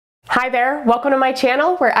Hi there, welcome to my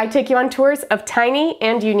channel where I take you on tours of tiny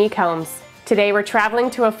and unique homes. Today we're traveling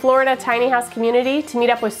to a Florida tiny house community to meet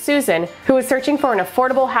up with Susan, who is searching for an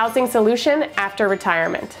affordable housing solution after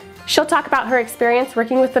retirement. She'll talk about her experience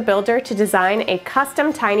working with the builder to design a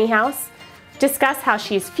custom tiny house, discuss how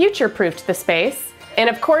she's future-proofed the space, and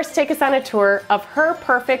of course take us on a tour of her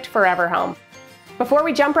perfect forever home. Before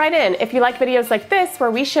we jump right in, if you like videos like this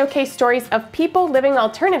where we showcase stories of people living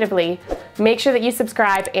alternatively, make sure that you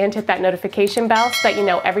subscribe and hit that notification bell so that you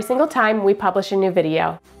know every single time we publish a new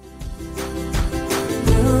video.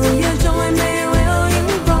 Will you join me? Will you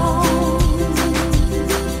roll?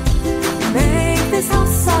 Make this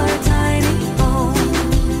house our tiny home.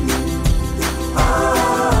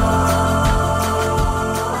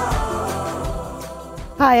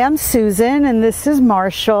 Hi, I'm Susan and this is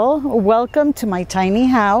Marshall. Welcome to my tiny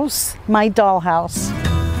house, my dollhouse.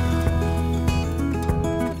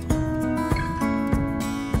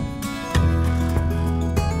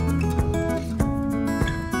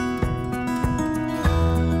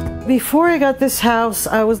 Before I got this house,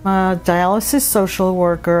 I was a dialysis social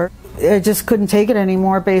worker. I just couldn't take it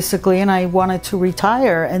anymore, basically, and I wanted to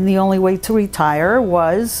retire. And the only way to retire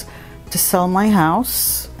was to sell my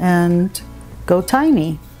house and go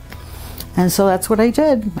tiny. And so that's what I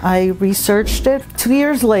did. I researched it. 2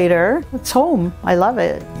 years later, it's home. I love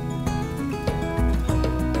it.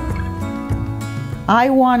 I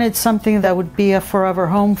wanted something that would be a forever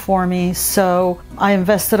home for me, so I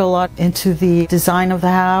invested a lot into the design of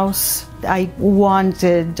the house. I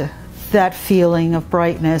wanted that feeling of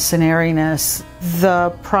brightness and airiness.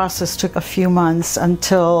 The process took a few months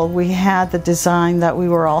until we had the design that we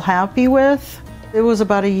were all happy with. It was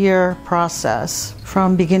about a year process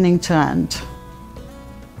from beginning to end.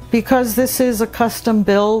 Because this is a custom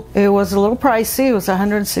build, it was a little pricey. It was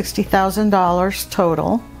 $160,000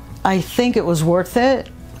 total. I think it was worth it.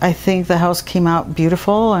 I think the house came out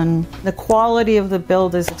beautiful and the quality of the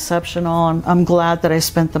build is exceptional. I'm glad that I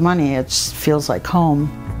spent the money. It just feels like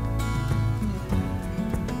home.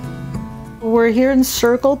 We're here in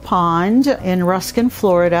Circle Pond in Ruskin,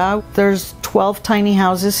 Florida. There's 12 tiny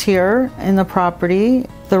houses here in the property.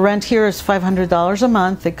 The rent here is $500 a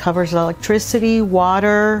month. It covers electricity,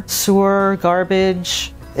 water, sewer,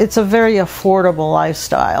 garbage. It's a very affordable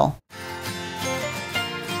lifestyle.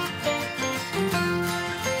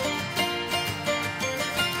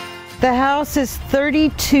 The house is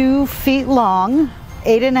 32 feet long,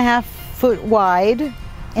 8.5 foot wide,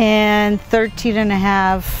 and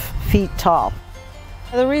 13.5 feet tall.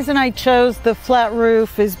 The reason I chose the flat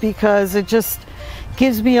roof is because it just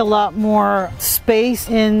gives me a lot more space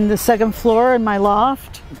in the second floor in my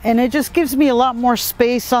loft, and it just gives me a lot more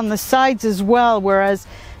space on the sides as well, whereas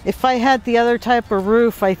if I had the other type of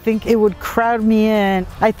roof, I think it would crowd me in.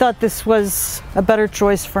 I thought this was a better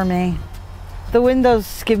choice for me. The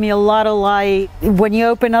windows give me a lot of light. When you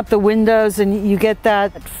open up the windows and you get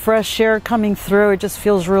that fresh air coming through, it just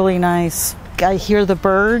feels really nice. I hear the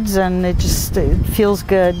birds and it feels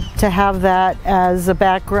good to have that as a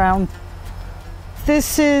background.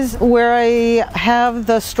 This is where I have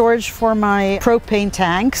the storage for my propane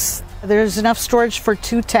tanks. There's enough storage for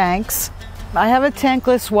 2 tanks. I have a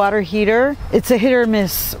tankless water heater. It's a hit or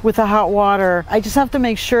miss with the hot water. I just have to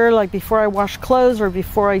make sure, like before I wash clothes or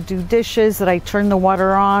before I do dishes, that I turn the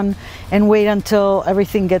water on and wait until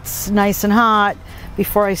everything gets nice and hot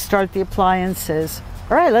before I start the appliances.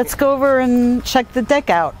 All right, let's go over and check the deck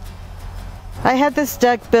out. I had this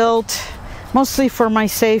deck built mostly for my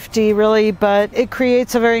safety, really, but it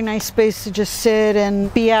creates a very nice space to just sit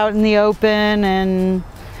and be out in the open and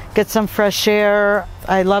get some fresh air.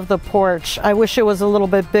 I love the porch. I wish it was a little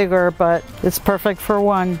bit bigger, but it's perfect for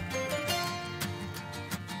one.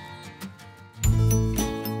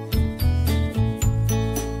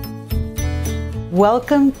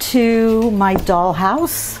 Welcome to my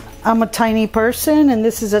dollhouse. I'm a tiny person and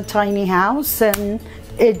this is a tiny house, and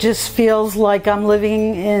it just feels like I'm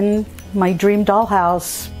living in my dream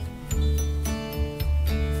dollhouse.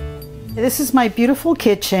 This is my beautiful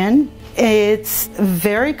kitchen. It's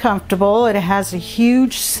very comfortable. It has a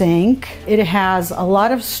huge sink. It has a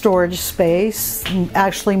lot of storage space,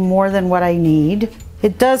 actually more than what I need.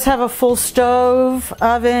 It does have a full stove,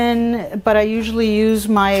 oven, but I usually use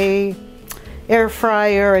my air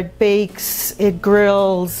fryer. It bakes, it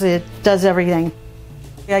grills, it does everything.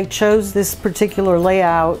 I chose this particular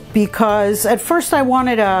layout because at first I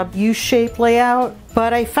wanted a U-shaped layout,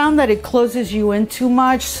 but I found that it closes you in too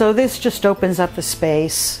much, so this just opens up the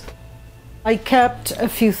space. I kept a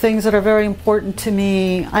few things that are very important to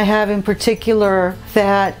me. I have in particular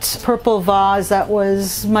that purple vase that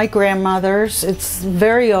was my grandmother's. It's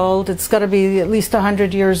very old. It's got to be at least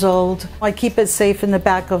 100 years old. I keep it safe in the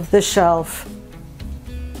back of the shelf.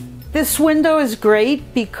 This window is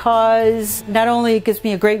great because not only it gives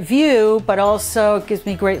me a great view, but also it gives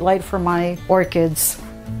me great light for my orchids.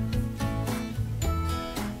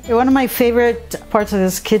 One of my favorite parts of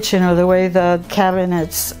this kitchen, or the way the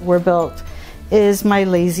cabinets were built, is my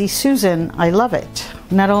Lazy Susan. I love it.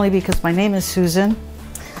 Not only because my name is Susan,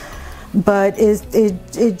 but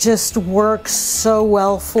it just works so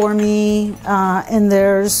well for me, and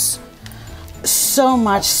there's so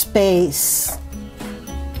much space.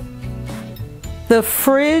 The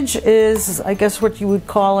fridge is, I guess, what you would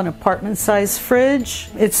call an apartment-sized fridge.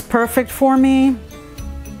 It's perfect for me.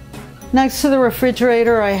 Next to the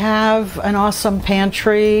refrigerator, I have an awesome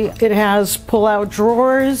pantry. It has pull-out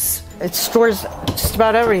drawers. It stores just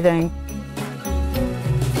about everything.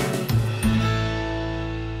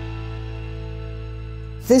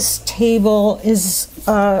 This table is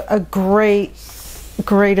a great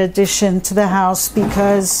addition to the house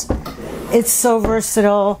because it's so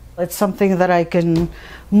versatile. It's something that I can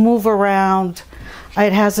move around.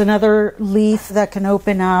 It has another leaf that can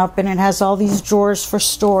open up, and it has all these drawers for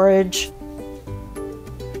storage.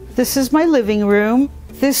 This is my living room.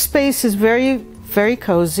 This space is very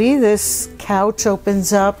cozy. This couch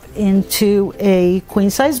opens up into a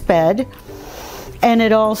queen-size bed, and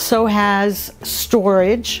it also has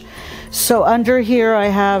storage. So under here I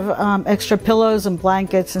have extra pillows and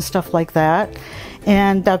blankets and stuff like that,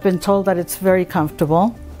 and I've been told that it's very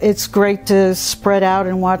comfortable. It's great to spread out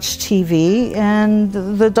and watch TV, and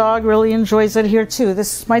the dog really enjoys it here too.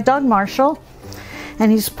 This is my dog Marshall,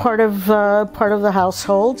 and he's part of the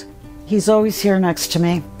household. He's always here next to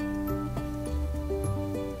me.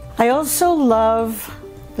 I also love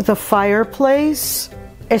the fireplace,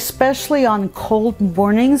 especially on cold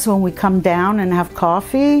mornings when we come down and have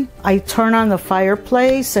coffee. I turn on the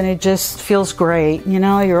fireplace and it just feels great. You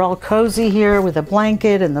know, you're all cozy here with a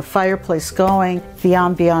blanket and the fireplace going. The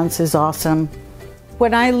ambiance is awesome.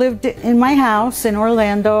 When I lived in my house in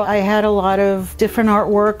Orlando, I had a lot of different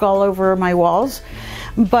artwork all over my walls,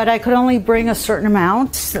 but I could only bring a certain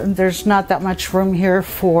amount. There's not that much room here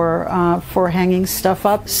for hanging stuff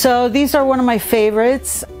up. So these are one of my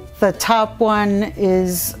favorites. The top one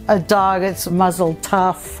is a dog. It's muzzled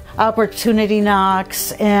tough, opportunity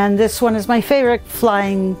knocks, and this one is my favorite,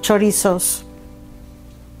 flying chorizos.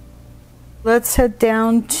 Let's head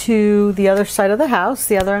down to the other side of the house,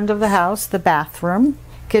 the other end of the house, the bathroom.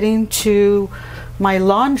 Getting to my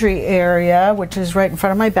laundry area, which is right in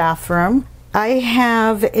front of my bathroom. I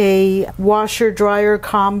have a washer dryer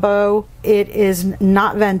combo. It is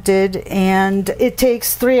not vented, and it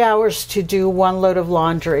takes 3 hours to do one load of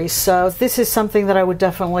laundry. So this is something that I would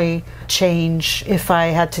definitely change if I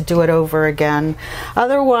had to do it over again.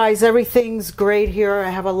 Otherwise, everything's great here. I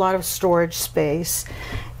have a lot of storage space.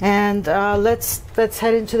 And let's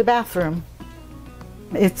head into the bathroom.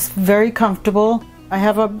 It's very comfortable. I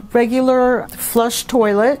have a regular flush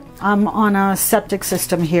toilet. I'm on a septic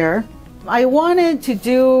system here. I wanted to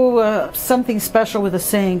do something special with the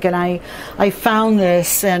sink, and I found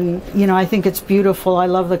this, and you know, I think it's beautiful. I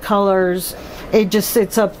love the colors.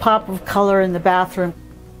 It's a pop of color in the bathroom.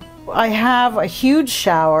 I have a huge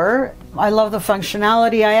shower. I love the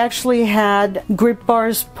functionality. I actually had grip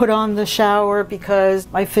bars put on the shower because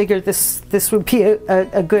I figured this would be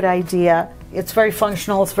a good idea. It's very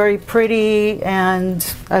functional, it's very pretty, and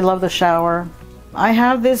I love the shower. I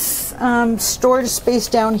have this storage space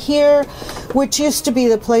down here, which used to be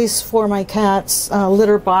the place for my cat's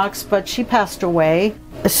litter box, but she passed away.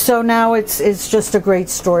 So now it's just a great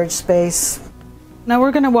storage space. Now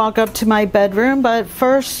we're going to walk up to my bedroom, but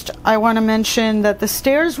first I want to mention that the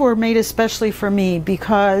stairs were made especially for me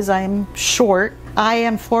because I'm short. I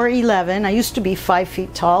am 4'11". I used to be 5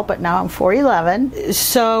 feet tall, but now I'm 4'11".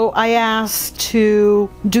 So I asked to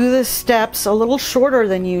do the steps a little shorter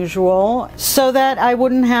than usual so that I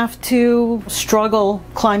wouldn't have to struggle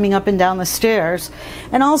climbing up and down the stairs.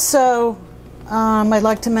 And also, I'd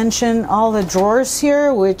like to mention all the drawers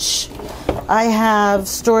here, which I have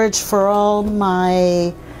storage for all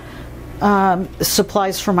my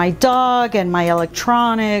supplies for my dog and my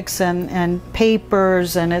electronics and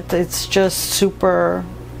papers, and it's just super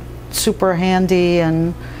handy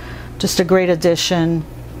and just a great addition.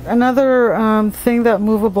 Another thing that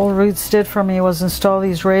Movable Roots did for me was install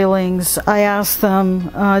these railings. I asked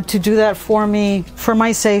them to do that for me for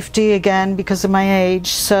my safety, again, because of my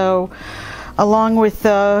age. So along with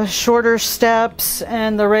the shorter steps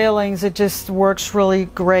and the railings, it just works really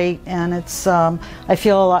great, and it's I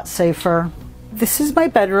feel a lot safer. This is my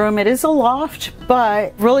bedroom. It is a loft,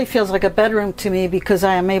 but really feels like a bedroom to me because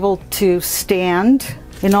I am able to stand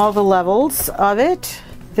in all the levels of it.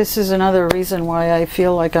 This is another reason why I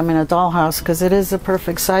feel like I'm in a dollhouse, because it is the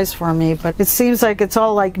perfect size for me, but it seems like it's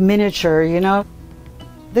all like miniature, you know?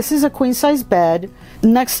 This is a queen size bed.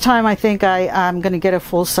 Next time I think I'm gonna get a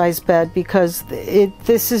full size bed because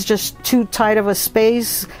this is just too tight of a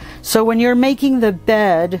space. So when you're making the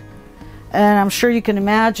bed, and I'm sure you can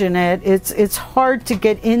imagine it's hard to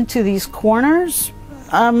get into these corners.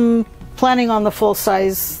 I'm planning on the full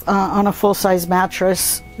size, on a full size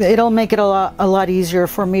mattress. It'll make it a lot easier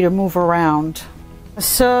for me to move around.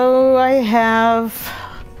 So I have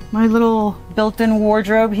my little built-in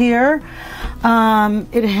wardrobe here.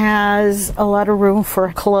 It has a lot of room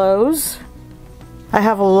for clothes. I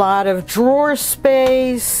have a lot of drawer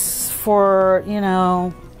space for, you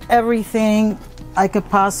know, everything I could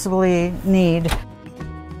possibly need.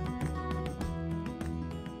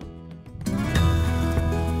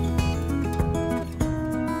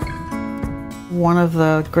 One of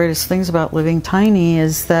the greatest things about living tiny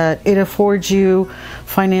is that it affords you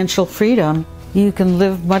financial freedom. You can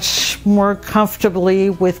live much more comfortably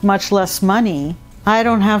with much less money. I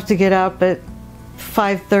don't have to get up at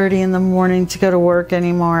 5:30 in the morning to go to work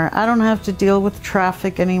anymore. I don't have to deal with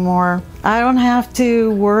traffic anymore. I don't have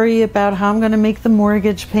to worry about how I'm going to make the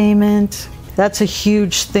mortgage payment. That's a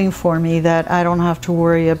huge thing for me, that I don't have to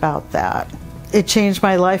worry about that. It changed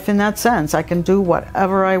my life in that sense. I can do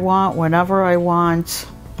whatever I want, whenever I want.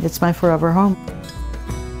 It's my forever home.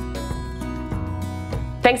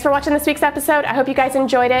 Thanks for watching this week's episode. I hope you guys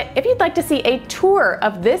enjoyed it. If you'd like to see a tour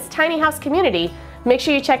of this tiny house community, make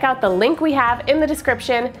sure you check out the link we have in the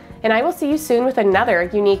description, and I will see you soon with another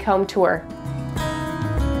unique home tour.